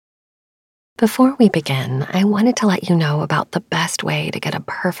Before we begin, I wanted to let you know about the best way to get a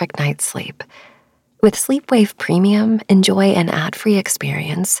perfect night's sleep. With Sleepwave Premium, enjoy an ad-free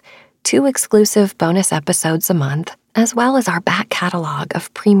experience, 2 exclusive bonus episodes a month, as well as our back catalog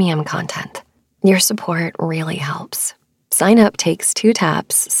of premium content. Your support really helps. Sign up takes 2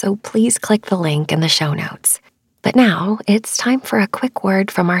 taps, so please click the link in the show notes. But now, it's time for a quick word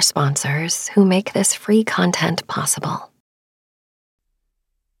from our sponsors who make this free content possible.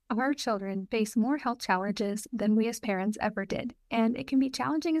 Our children face more health challenges than we as parents ever did, and it can be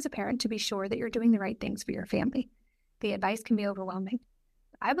challenging as a parent to be sure that you're doing the right things for your family. The advice can be overwhelming.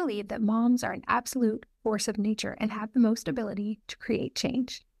 I believe that moms are an absolute force of nature and have the most ability to create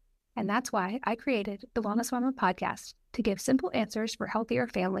change. And that's why I created the Wellness Mama podcast, to give simple answers for healthier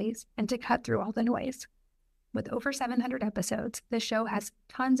families and to cut through all the noise. With over 700 episodes, the show has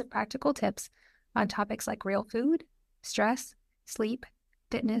tons of practical tips on topics like real food, stress, sleep,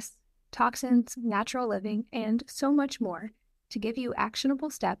 fitness, toxins, natural living, and so much more to give you actionable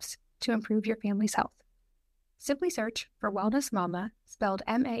steps to improve your family's health. Simply search for Wellness Mama, spelled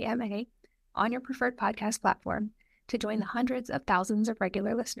M-A-M-A, on your preferred podcast platform to join the hundreds of thousands of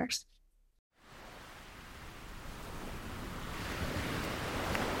regular listeners.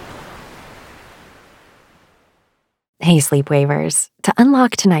 Hey, Sleepwavers. To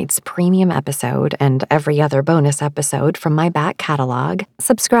unlock tonight's premium episode and every other bonus episode from my back catalog,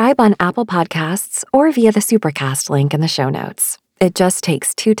 subscribe on Apple Podcasts or via the Supercast link in the show notes. It just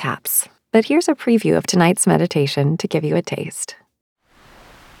takes 2 taps. But here's a preview of tonight's meditation to give you a taste.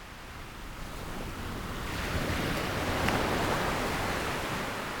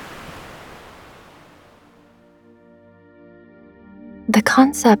 The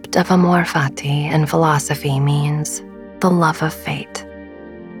concept of amor fati in philosophy means the love of fate.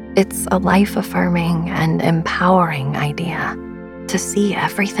 It's a life-affirming and empowering idea to see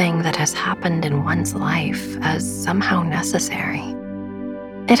everything that has happened in one's life as somehow necessary.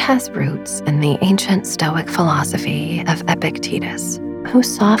 It has roots in the ancient Stoic philosophy of Epictetus, who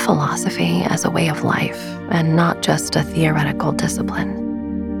saw philosophy as a way of life and not just a theoretical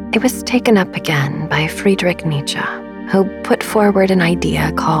discipline. It was taken up again by Friedrich Nietzsche, who put forward an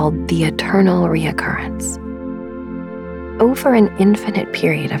idea called the eternal reoccurrence. Over an infinite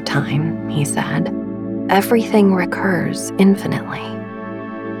period of time, he said, everything recurs infinitely.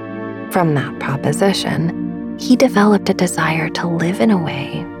 From that proposition, he developed a desire to live in a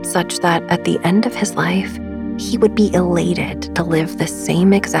way such that at the end of his life, he would be elated to live the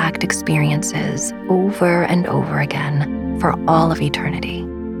same exact experiences over and over again for all of eternity.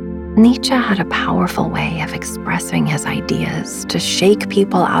 Nietzsche had a powerful way of expressing his ideas to shake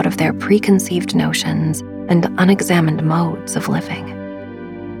people out of their preconceived notions and unexamined modes of living.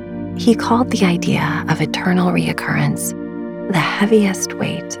 He called the idea of eternal reoccurrence the heaviest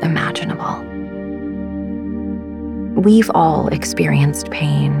weight imaginable. We've all experienced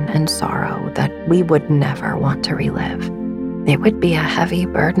pain and sorrow that we would never want to relive. It would be a heavy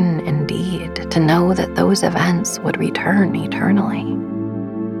burden indeed to know that those events would return eternally.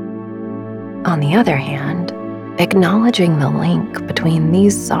 On the other hand, acknowledging the link between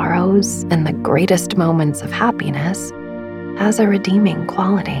these sorrows and the greatest moments of happiness has a redeeming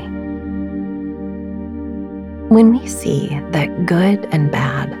quality. When we see that good and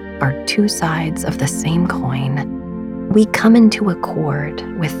bad are 2 sides of the same coin, we come into accord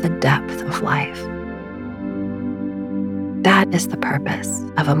with the depth of life. That is the purpose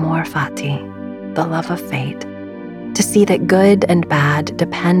of amor fati, the love of fate, to see that good and bad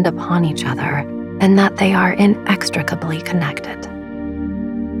depend upon each other and that they are inextricably connected.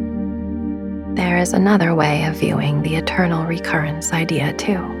 There is another way of viewing the eternal recurrence idea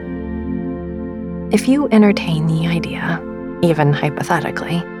too. If you entertain the idea, even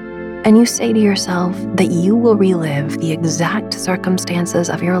hypothetically, and you say to yourself that you will relive the exact circumstances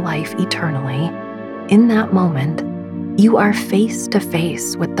of your life eternally, in that moment, you are face to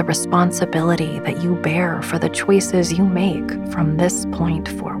face with the responsibility that you bear for the choices you make from this point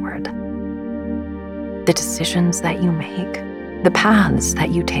forward. The decisions that you make, the paths that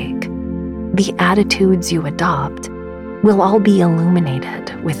you take, the attitudes you adopt will all be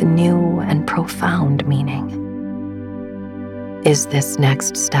illuminated with new and profound meaning. Is this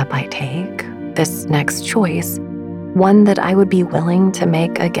next step I take, this next choice, one that I would be willing to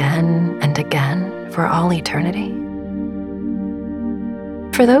make again and again for all eternity?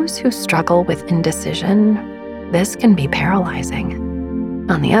 For those who struggle with indecision, this can be paralyzing.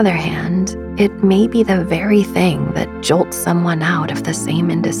 On the other hand, it may be the very thing that jolts someone out of the same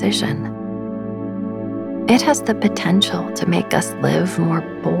indecision. It has the potential to make us live more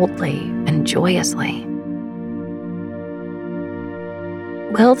boldly and joyously.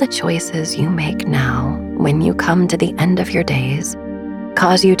 Will the choices you make now, when you come to the end of your days,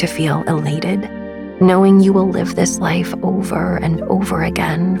 cause you to feel elated, knowing you will live this life over and over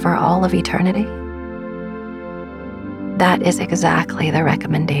again for all of eternity? That is exactly the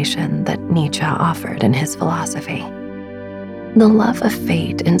recommendation that Nietzsche offered in his philosophy. The love of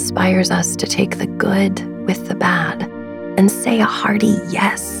fate inspires us to take the good with the bad and say a hearty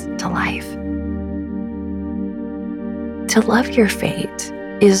yes to life. To love your fate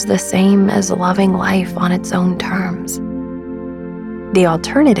is the same as loving life on its own terms. The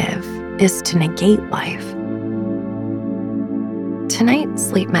alternative is to negate life. Tonight's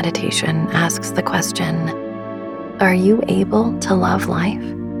sleep meditation asks the question, are you able to love life?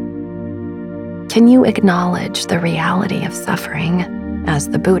 Can you acknowledge the reality of suffering, as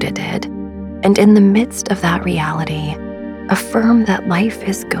the Buddha did, and in the midst of that reality, affirm that life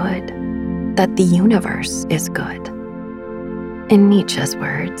is good, that the universe is good? In Nietzsche's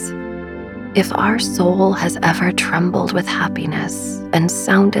words, if our soul has ever trembled with happiness and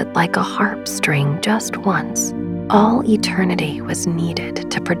sounded like a harp string just once, all eternity was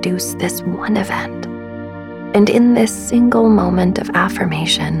needed to produce this one event. And in this single moment of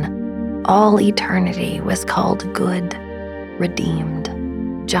affirmation, all eternity was called good,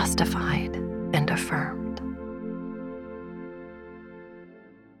 redeemed, justified, and affirmed.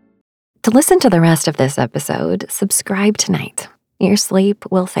 To listen to the rest of this episode, subscribe tonight. Your sleep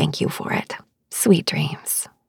will thank you for it. Sweet dreams.